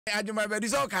Agyeman Badu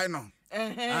so kai no.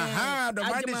 Aha, the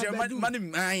man is money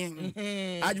mine.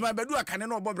 Agyeman Badu akane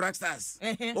no obo Black Stars.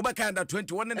 Obeka under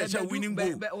 21 na sha winning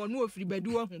goal. Onu ofiri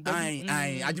Badu hu.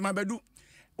 Ai, Agyeman Badu.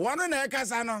 One na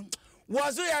ekasa no.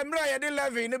 Wazo ya mra ya de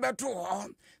 11 ne beto ho.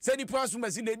 Se di pass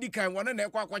machine na di kan one na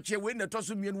ekwa kwache we na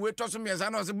toso mienu we toso miensa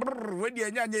na se brr we di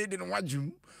anya anya de no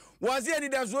wajum. Wazi ani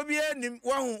da so bi enim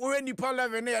wahu we ni pa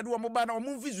 11 na ya de wo ba na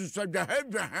omu fisu so dwa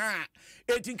ha.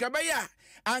 Eti nkabaya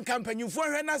an kampanyufo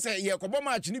hwe na se ye kobo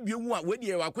match ni biemu a we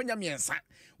di wa kwanya miensa.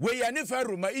 We ya ne fa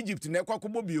Roma Egypt na ekwa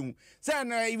kobo biemu. Se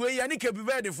na we ya ne Cape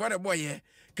Verde for the boy.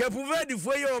 Cape Verde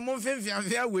for ye omu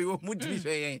fenfianfia we omu tri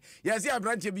hwe yen. Ya se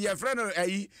abranche bi ya friend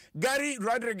ayi Gary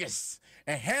Rodriguez.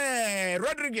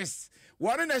 Rodriguez.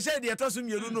 One na share the tosu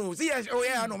mienu no. See oh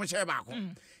yeah no mo share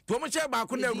baako. To mo share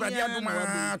baako na Awurade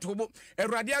aduma to bo.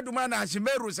 Awurade aduma na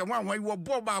Shimeru se wan wo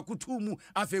bo baako tu mu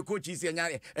afa coach isi nya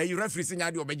referee se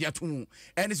nya de obegia tu mu.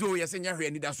 Ene so ye se nya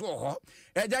hwe ni da so ho.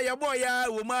 Eja ye boy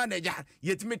ya wo ma na eja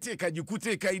yetime take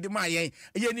jikute kai de ma yen.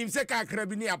 Ye nim se ka kra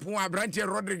bi ni apon Abrante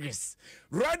Rodriguez.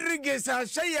 Rodriguez a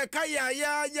sheye kaya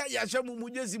ya shamu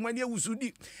mujezi mani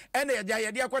ewusudi. Ene eja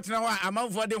ye de akwetena ho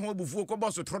amanfo de ho bufuo ko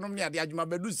boso tronom ne ade Agyeman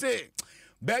Badu se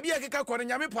baby akeka kore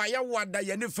nyame pa ya wada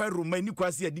ye ne fa Roma ni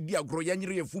kwase adidi agro ya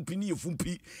nyire ye fumpi ni ye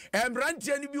fumpi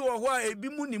embrantia ni bi wo ho a ebi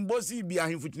mu ni mbosi bi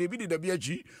ahemfutine bi de da bi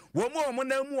achi wo mo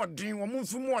na mu odin wo mo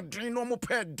mfu mu odin no mo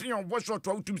pa din on bo short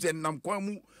wa utum se nam kwa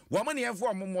mu wo mo ne ye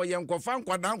fo mo ye nkofa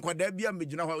nkwada bi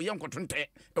amegina ho ye nkotonte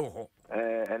e wo ho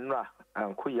enra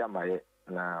ankoya maye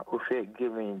na ofe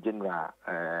game in general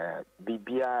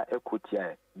bibia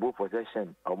ekotia both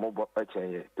possession omo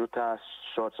total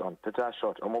shot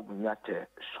omo nyate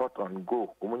shot on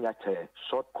goal omo nyate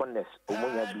short corners omo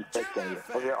nya bi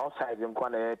okay outside them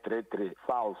kwana 3-3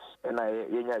 fouls and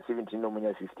yenya 17 omo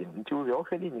nya 15 until we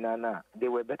often na they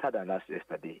were better than us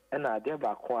yesterday and there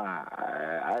back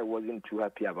I wasn't too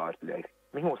happy about like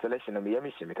me selection of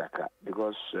Miami Shimikaka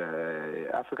because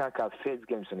African Cup first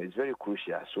games is very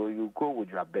crucial. So you go with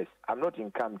your best. I'm not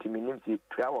in camp. Team in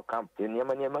our camp. In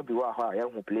Yamanyama Biwa,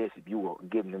 young who plays you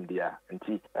game them there.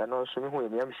 And also me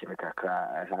Miami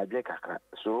Shimikaka.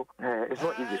 So it's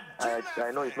not easy.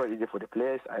 I know it's not easy for the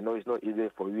players. I know it's not easy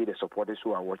for you, the supporters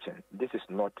who are watching. This is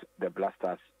not the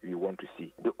Blasters we want to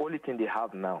see. The only thing they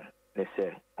have now. They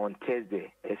say on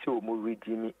Thursday, they will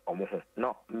redeem omoho.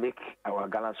 Not make our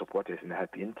gallant supporters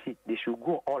happy. They should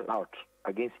go all out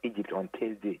against Egypt on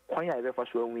Thursday. Because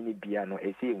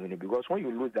when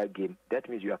you lose that game, that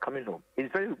means you are coming home.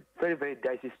 It's very, very, very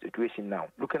dicey situation now.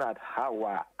 Looking at how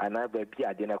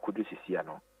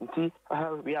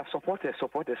we have supported,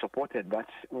 but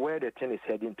where the thing is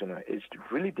heading to now is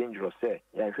really dangerous. But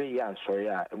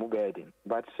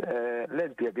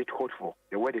let's be a bit hopeful.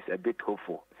 The word is a bit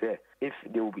hopeful. If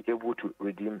they will be able to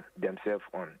redeem themselves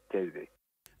on Thursday.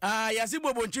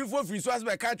 Yasibo bonchifo fi so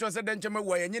asbe ka cho se denche me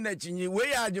wo yenye na chinyi we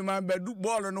ya Agyeman Badu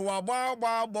ball no wa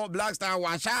ba Black Star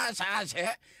wa sha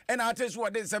e na ate so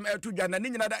de sem etudwa na ni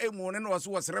nyina da emu ne no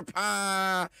so wosre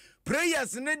pa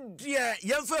prayers ne dia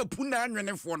yemfa puna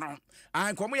anwenefo no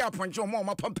an komo ya ponche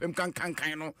mo pampem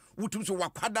kankan no wutum so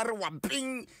wakwadare wa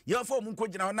pin yemfa mu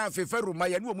nkogina na afefa Roma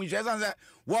ya ne mu hyesanse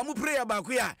wo mu prayer ba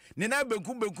ku ya ne na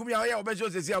benkum ya ya obejo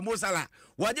sesi a Mosala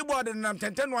waje board nam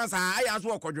tenten no asa aya so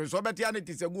okodwo so beti ane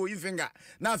tise go ifinga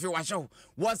na afi washo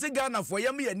wose Ghana for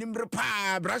yam ya nimre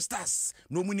pa Brastas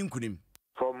no mu ninkunim.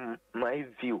 From my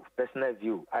view, personal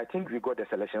view, I think we got the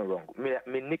selection wrong.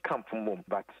 Me camp from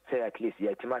but say at least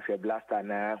yeah, Timafi Blaster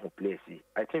na who plays.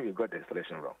 I think we got the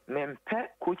selection wrong. Me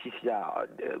coaches here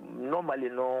normally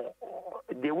no,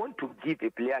 they want to give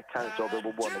a player a chance of a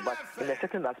ball, but in a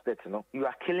certain aspect, you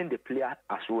are killing the player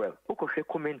as well. Okay,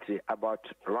 commentary about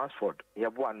Ransford,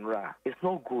 Yabuanra, it's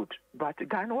not good. But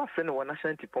Ghana friend one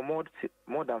national team for more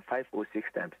than 5 or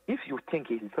 6 times. If you think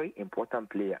he's a very important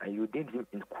player and you did him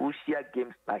in crucial games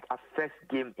like a first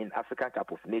game in African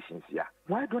Cup of Nations,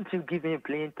 why don't you give him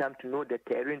playing time to know the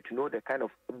terrain, to know the kind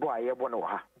of boy?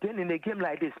 Then in a game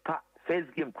like this,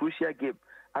 first game, crucial game,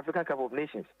 African Cup of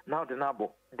Nations, now the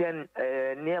Nabo, then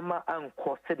Nema and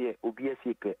Kostede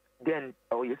Obiesipe. Then,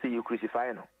 you say you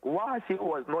crucify him. Why he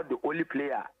was not the only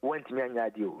player went me and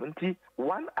Yadio?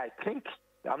 One, I think,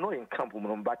 I'm not in camp,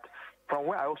 but from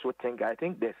where I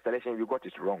think the selection we got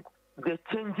is wrong. The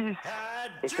changes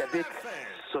is a bit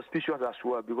suspicious as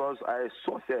well because I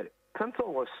saw that Kanto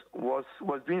was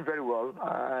doing very well.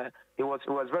 It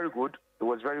was very good. It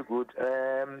was very good.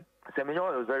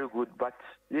 Semenyo was very good, but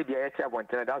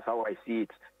that's how I see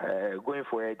it. Going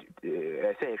forward,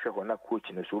 I say if you're not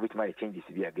coaching, so it might change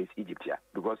against Egypt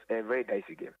because a very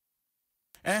dicey game.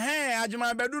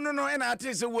 Agyeman Badu no and I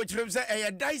think so watch him say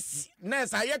a dice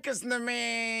ness I yakes na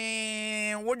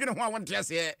me wodwene ho awonte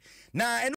ase na